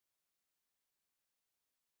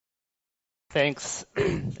Thanks.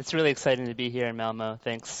 It's really exciting to be here in Malmo.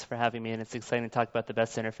 Thanks for having me, and it's exciting to talk about the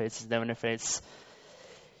best interfaces, no interface.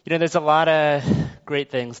 There's a lot of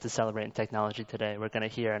great things to celebrate in technology today. We're going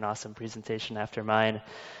to hear an awesome presentation after mine.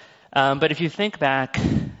 But if you think back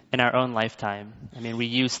in our own lifetime, we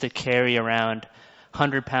used to carry around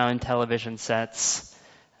 100-pound television sets,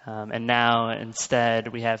 and now instead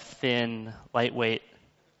we have thin, lightweight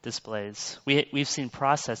displays. We've seen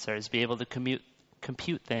processors be able to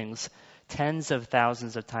compute things tens of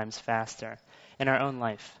thousands of times faster in our own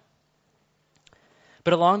life.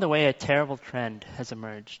 But along the way, a terrible trend has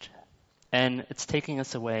emerged, and it's taking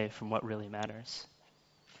us away from what really matters.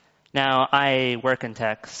 Now, I work in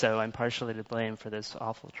tech, so I'm partially to blame for this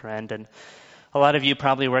awful trend, and a lot of you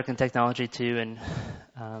probably work in technology too, and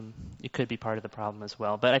you could be part of the problem as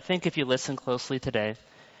well. But I think if you listen closely today,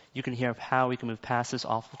 you can hear how we can move past this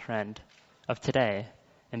awful trend of today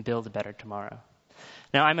and build a better tomorrow.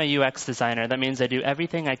 Now, I'm a UX designer. That means I do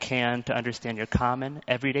everything I can to understand your common,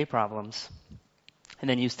 everyday problems and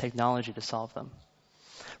then use technology to solve them.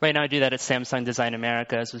 Right now, I do that at Samsung Design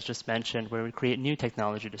America, as was just mentioned, where we create new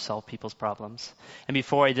technology to solve people's problems. And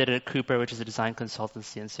before I did it at Cooper, which is a design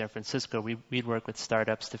consultancy in San Francisco, we'd work with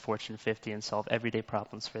startups to Fortune 50 and solve everyday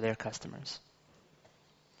problems for their customers.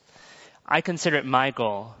 I consider it my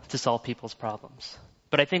goal to solve people's problems.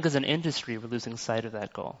 But I think as an industry, we're losing sight of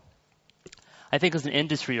that goal. I think as an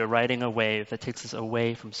industry, we're riding a wave that takes us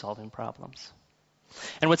away from solving problems.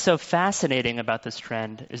 And what's so fascinating about this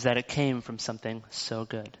trend is that it came from something so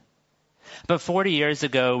good. But 40 years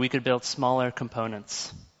ago, we could build smaller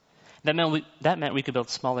components. That meant we could build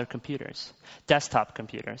smaller computers, desktop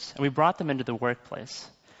computers, and we brought them into the workplace.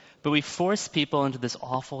 But we forced people into this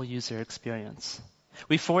awful user experience.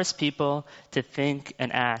 We forced people to think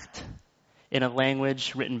and act in a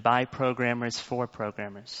language written by programmers for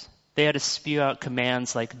programmers. They had to spew out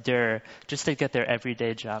commands like dir just to get their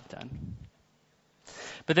everyday job done.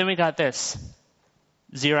 But then we got this.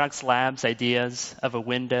 Xerox Labs ideas of a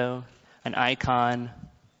window, an icon,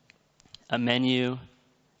 a menu,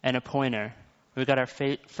 and a pointer. We got our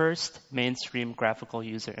first mainstream graphical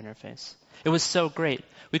user interface. It was so great.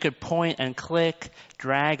 We could point and click,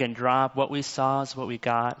 drag and drop. What we saw is what we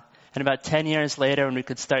got. And about 10 years later, when we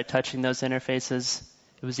could start touching those interfaces,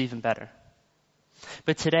 it was even better.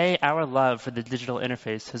 But today, our love for the digital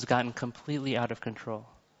interface has gotten completely out of control.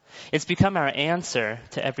 It's become our answer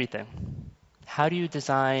to everything. How do you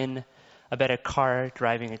design a better car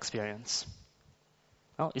driving experience?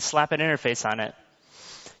 Well, you slap an interface on it.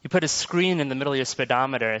 You put a screen in the middle of your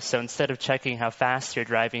speedometer, so instead of checking how fast you're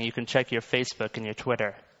driving, you can check your Facebook and your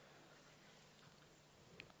Twitter.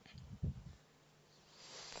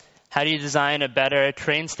 How do you design a better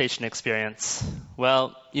train station experience?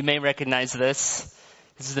 Well, you may recognize this.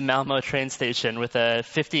 This is the Malmo train station with a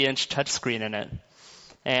 50-inch touchscreen in it.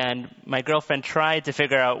 And my girlfriend tried to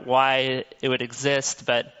figure out why it would exist,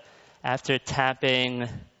 but after tapping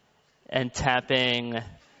and tapping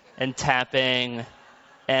and tapping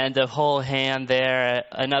and a whole hand there,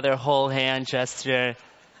 another whole hand gesture,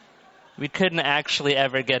 we couldn't actually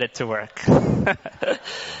ever get it to work.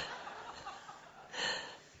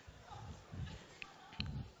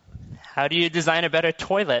 How do you design a better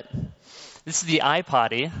toilet? This is the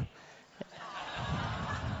iPotty.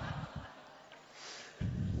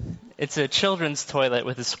 It's a children's toilet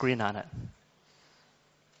with a screen on it.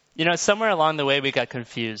 Somewhere along the way we got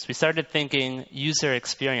confused. We started thinking user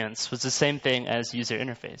experience was the same thing as user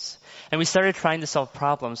interface. And we started trying to solve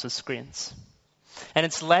problems with screens. And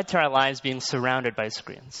it's led to our lives being surrounded by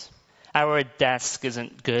screens. Our desk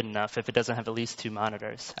isn't good enough if it doesn't have at least 2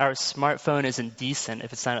 monitors. Our smartphone isn't decent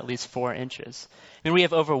if it's not at least 4 inches. We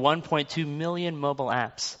have over 1.2 million mobile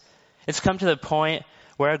apps. It's come to the point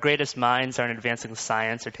where our greatest minds aren't advancing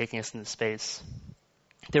science or taking us into space.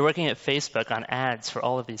 They're working at Facebook on ads for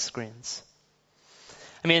all of these screens.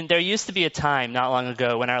 There used to be a time not long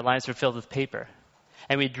ago when our lives were filled with paper,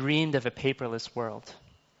 and we dreamed of a paperless world.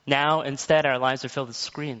 Now, instead, our lives are filled with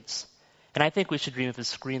screens. And I think we should dream of a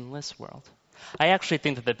screenless world. I actually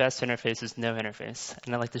think that the best interface is no interface,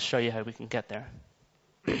 and I'd like to show you how we can get there.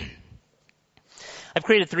 I've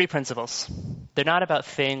created 3 principles. They're not about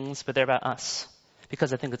things, but they're about us,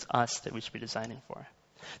 because I think it's us that we should be designing for.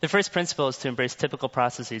 The first principle is to embrace typical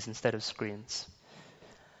processes instead of screens.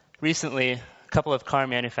 Recently, a couple of car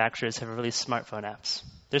manufacturers have released smartphone apps.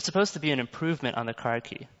 They're supposed to be an improvement on the car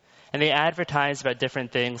key, and they advertise about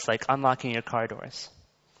different things like unlocking your car doors.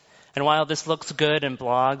 And while this looks good in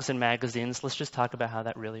blogs and magazines, let's just talk about how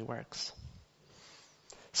that really works.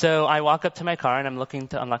 So I walk up to my car and I'm looking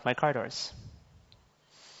to unlock my car doors.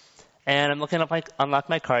 And I'm looking to unlock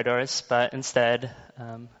my car doors, but instead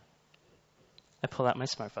I pull out my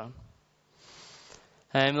smartphone.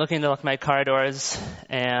 I'm looking to lock my car doors,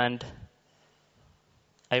 and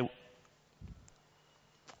I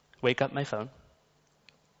wake up my phone.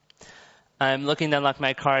 I'm looking to unlock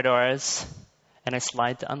my car doors, and I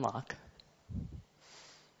slide to unlock.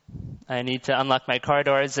 I need to unlock my car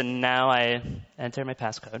doors, and now I enter my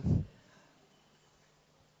passcode,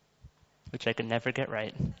 which I can never get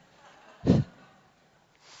right.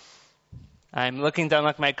 I'm looking to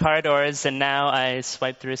unlock my car doors, and now I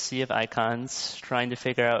swipe through a sea of icons, trying to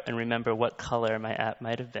figure out and remember what color my app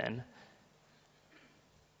might have been.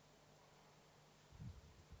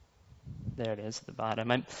 There it is at the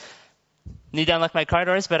bottom. I need to unlock my car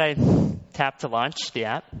doors, but I tap to launch the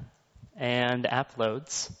app, and the app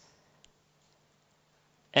loads.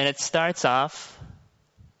 And it starts off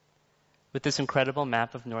with this incredible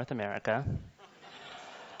map of North America.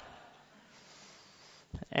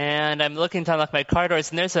 And I'm looking to unlock my car doors,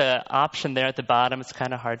 and there's an option there at the bottom. It's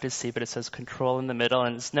kind of hard to see, but it says control in the middle,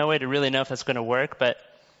 and there's no way to really know if that's going to work, but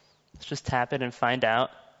let's just tap it and find out.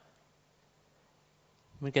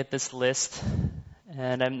 We get this list,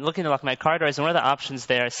 and I'm looking to lock my car doors, and one of the options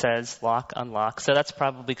there says lock, unlock, so that's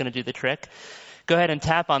probably going to do the trick. Go ahead and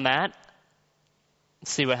tap on that.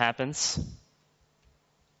 See what happens.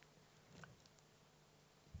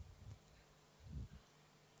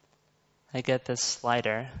 I get this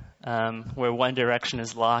slider where one direction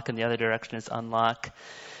is lock and the other direction is unlock.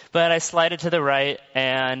 But I slide it to the right,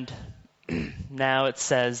 and now it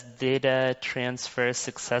says data transfer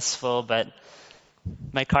successful, but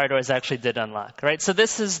my car doors actually did unlock, right? So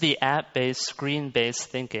this is the app-based, screen-based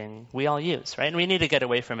thinking we all use, right? And we need to get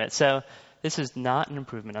away from it. So this is not an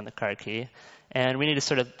improvement on the car key. And we need to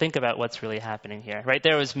sort of think about what's really happening here, right?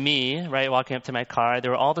 There was me, right, walking up to my car.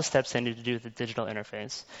 There were all the steps I needed to do with the digital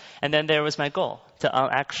interface. And then there was my goal, to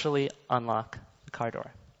actually unlock the car door.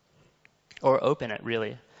 Or open it,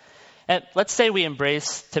 really. And let's say we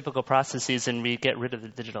embrace typical processes and we get rid of the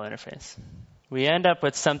digital interface. We end up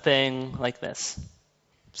with something like this.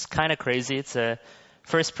 It's kind of crazy. It's a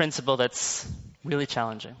first principle that's really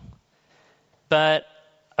challenging. But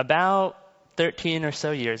about 13 or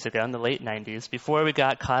so years ago, in the late 90s, before we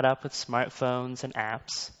got caught up with smartphones and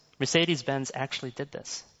apps, Mercedes-Benz actually did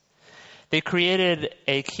this. They created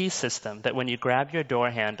a key system that when you grab your door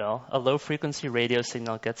handle, a low-frequency radio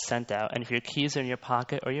signal gets sent out, and if your keys are in your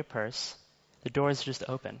pocket or your purse, the doors just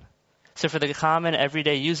open. So for the common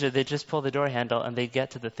everyday user, they just pull the door handle and they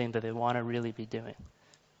get to the thing that they want to really be doing.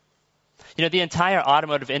 You know, the entire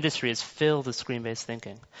automotive industry is filled with screen-based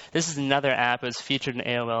thinking. This is another app. It was featured in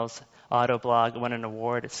AOL's Auto blog. It won an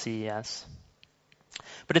award at CES.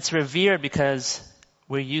 But it's revered because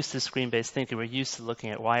we're used to screen-based thinking. We're used to looking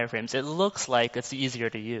at wireframes. It looks like it's easier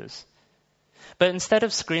to use. But instead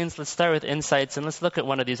of screens, let's start with insights, and let's look at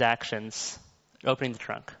one of these actions, opening the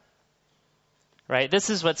trunk. Right? This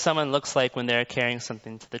is what someone looks like when they're carrying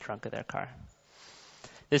something to the trunk of their car.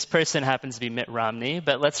 This person happens to be Mitt Romney,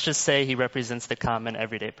 but let's just say he represents the common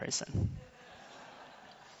everyday person.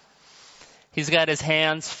 He's got his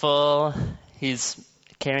hands full. He's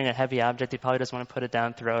carrying a heavy object. He probably doesn't want to put it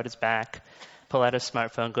down, throw it at his back, pull out his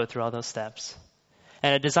smartphone, go through all those steps.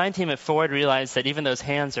 And a design team at Ford realized that even though his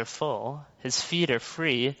hands are full, his feet are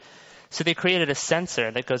free. So they created a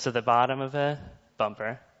sensor that goes to the bottom of a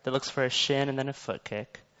bumper that looks for a shin and then a foot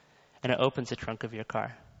kick, and it opens the trunk of your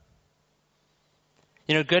car.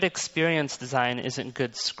 You know, good experience design isn't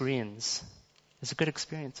good screens. It's good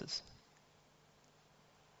experiences.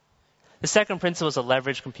 The second principle is to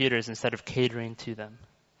leverage computers instead of catering to them.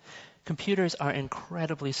 Computers are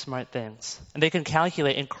incredibly smart things, and they can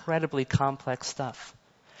calculate incredibly complex stuff.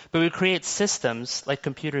 But we create systems like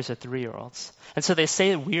computers are 3-year-olds. And so they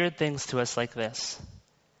say weird things to us like this.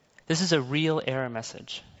 This is a real error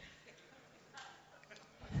message.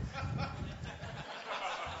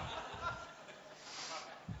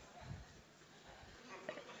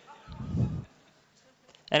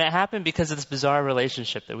 And it happened because of this bizarre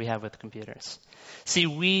relationship that we have with computers. See,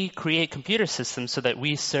 we create computer systems so that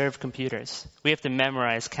we serve computers. We have to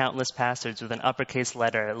memorize countless passwords with an uppercase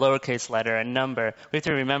letter, a lowercase letter, a number. We have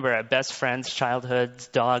to remember our best friend's childhood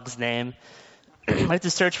dog's name. We have to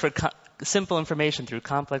search for simple information through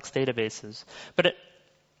complex databases. But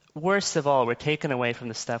worst of all, we're taken away from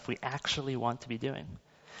the stuff we actually want to be doing.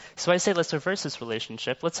 So I say let's reverse this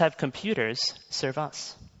relationship. Let's have computers serve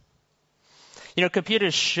us. You know,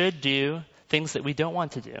 computers should do things that we don't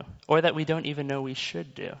want to do or that we don't even know we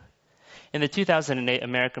should do. In the 2008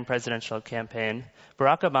 American presidential campaign,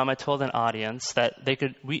 Barack Obama told an audience that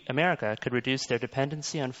America could reduce their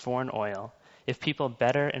dependency on foreign oil if people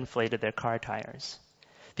better inflated their car tires.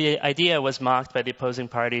 The idea was mocked by the opposing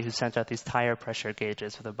party who sent out these tire pressure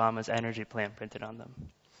gauges with Obama's energy plan printed on them.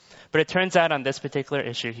 But it turns out on this particular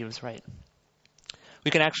issue, he was right.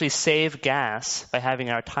 We can actually save gas by having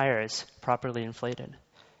our tires properly inflated,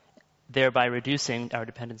 thereby reducing our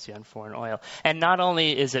dependency on foreign oil. And not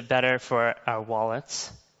only is it better for our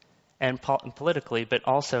wallets and politically, but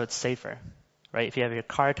also it's safer, right? If you have your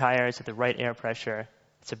car tires at the right air pressure,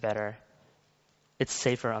 it's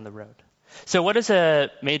safer on the road. So what does a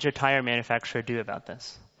major tire manufacturer do about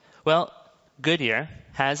this? Well, Goodyear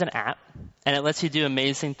has an app, and it lets you do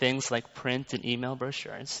amazing things like print and email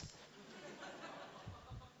brochures.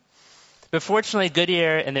 But fortunately,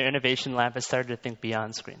 Goodyear and their innovation lab has started to think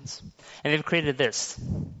beyond screens. And they've created this.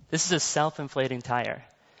 This is a self-inflating tire.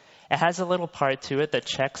 It has a little part to it that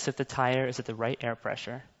checks if the tire is at the right air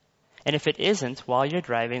pressure. And if it isn't, while you're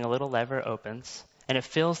driving, a little lever opens, and it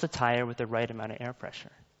fills the tire with the right amount of air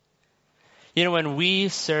pressure. You know, when we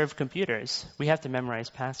serve computers, we have to memorize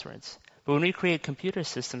passwords. But when we create computer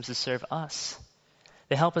systems to serve us,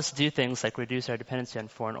 they help us do things like reduce our dependency on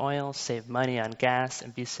foreign oil, save money on gas,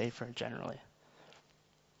 and be safer generally.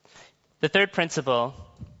 The third principle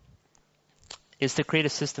is to create a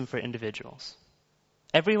system for individuals.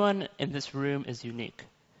 Everyone in this room is unique.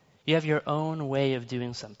 You have your own way of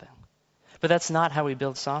doing something. But that's not how we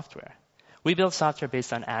build software. We build software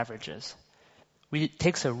based on averages. It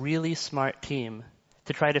takes a really smart team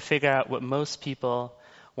to try to figure out what most people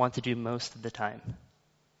want to do most of the time.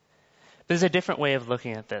 There's a different way of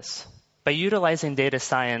looking at this. By utilizing data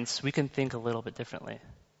science, we can think a little bit differently.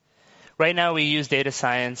 Right now, we use data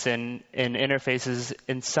science in interfaces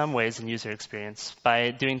in some ways in user experience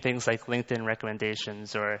by doing things like LinkedIn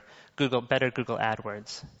recommendations or better Google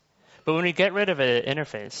AdWords. But when we get rid of an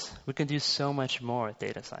interface, we can do so much more with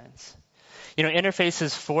data science. You know,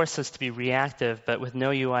 interfaces force us to be reactive, but with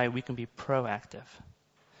no UI, we can be proactive.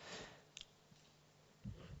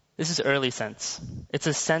 This is EarlySense. It's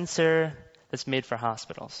a sensor that's made for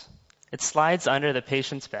hospitals. It slides under the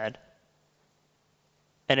patient's bed,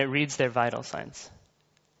 and it reads their vital signs.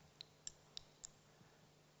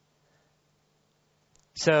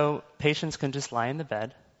 So patients can just lie in the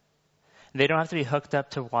bed. They don't have to be hooked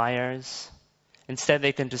up to wires. Instead,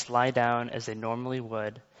 they can just lie down as they normally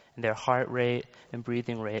would, and their heart rate and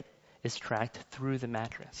breathing rate is tracked through the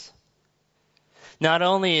mattress. Not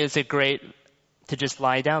only is it great to just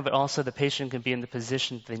lie down, but also the patient can be in the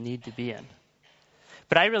position they need to be in.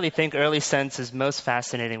 But I really think EarlySense is most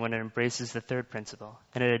fascinating when it embraces the third principle,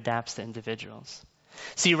 and it adapts to individuals.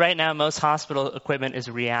 See, right now, most hospital equipment is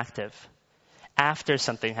reactive. After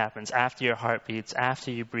something happens, after your heart beats,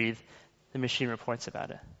 after you breathe, the machine reports about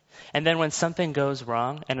it. And then when something goes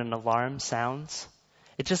wrong and an alarm sounds,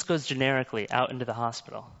 it just goes generically out into the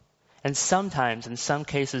hospital. And sometimes, in some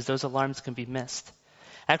cases, those alarms can be missed.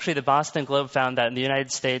 Actually, the Boston Globe found that in the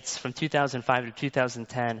United States, from 2005 to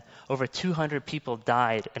 2010, over 200 people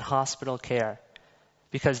died in hospital care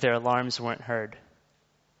because their alarms weren't heard.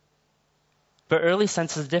 But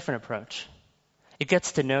EarlySense is a different approach. It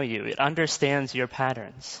gets to know you. It understands your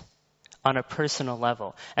patterns on a personal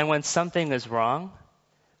level. And when something is wrong,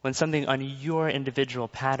 when something on your individual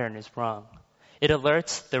pattern is wrong, it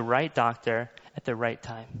alerts the right doctor at the right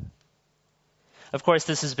time. Of course,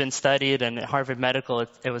 this has been studied, and at Harvard Medical,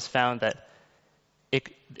 it was found that the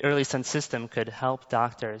EarlySense system could help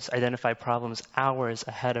doctors identify problems hours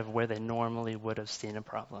ahead of where they normally would have seen a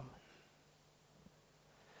problem.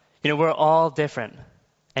 You know, we're all different,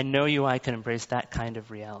 and no UI can embrace that kind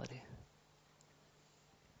of reality.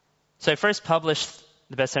 So I first published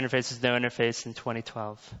The Best Interface is No Interface in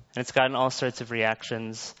 2012, and it's gotten all sorts of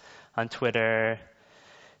reactions on Twitter.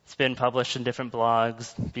 It's been published in different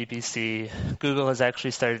blogs, BBC. Google has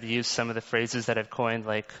actually started to use some of the phrases that I've coined,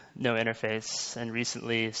 like no interface, and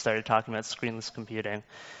recently started talking about screenless computing.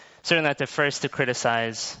 Certainly not the first to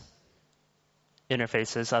criticize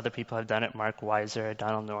interfaces. Other people have done it, Mark Weiser,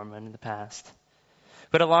 Donald Norman in the past.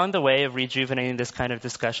 But along the way of rejuvenating this kind of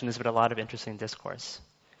discussion, there's been a lot of interesting discourse.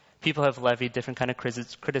 People have levied different kind of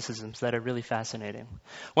criticisms that are really fascinating.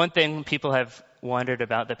 One thing people have wondered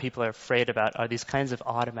about, that people are afraid about, are these kinds of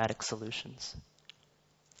automatic solutions.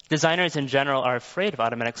 Designers in general are afraid of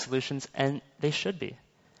automatic solutions, and they should be.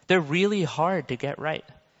 They're really hard to get right.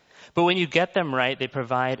 But when you get them right, they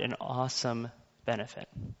provide an awesome benefit.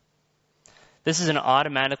 This is an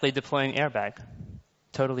automatically deploying airbag.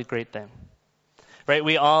 Totally great thing. Right?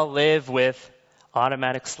 We all live with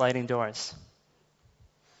automatic sliding doors.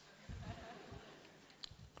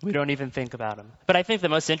 We don't even think about them. But I think the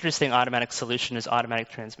most interesting automatic solution is automatic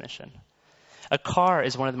transmission. A car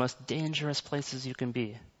is one of the most dangerous places you can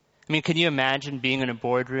be. I mean, can you imagine being in a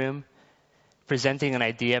boardroom presenting an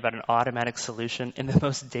idea about an automatic solution in the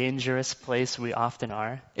most dangerous place we often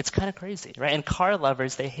are, it's kind of crazy, right? And car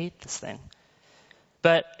lovers, they hate this thing.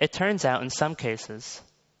 But it turns out in some cases,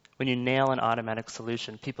 when you nail an automatic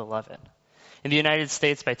solution, people love it. In the United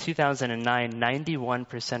States, by 2009,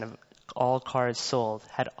 91% of all cars sold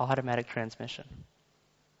had automatic transmission.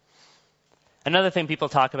 Another thing people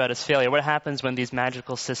talk about is failure. What happens when these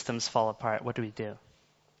magical systems fall apart? What do we do?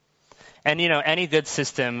 And, any good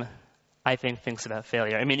system, I think, thinks about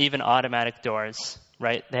failure. I mean, even automatic doors,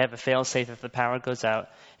 right? They have a fail-safe if the power goes out.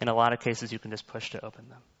 In a lot of cases, you can just push to open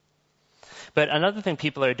them. But another thing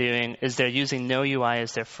people are doing is they're using no UI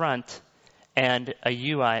as their front and a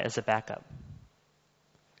UI as a backup.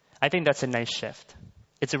 I think that's a nice shift.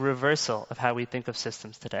 It's a reversal of how we think of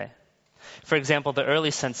systems today. For example, the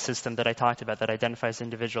early sense system that I talked about that identifies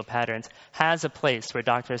individual patterns has a place where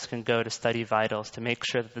doctors can go to study vitals to make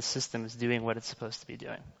sure that the system is doing what it's supposed to be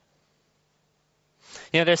doing.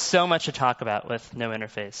 There's so much to talk about with no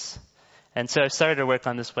interface. And so I've started to work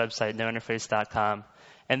on this website, nointerface.com.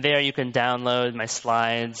 And there you can download my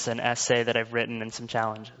slides, an essay that I've written, and some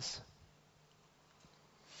challenges.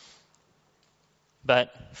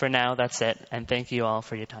 But for now, that's it. And thank you all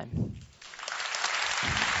for your time.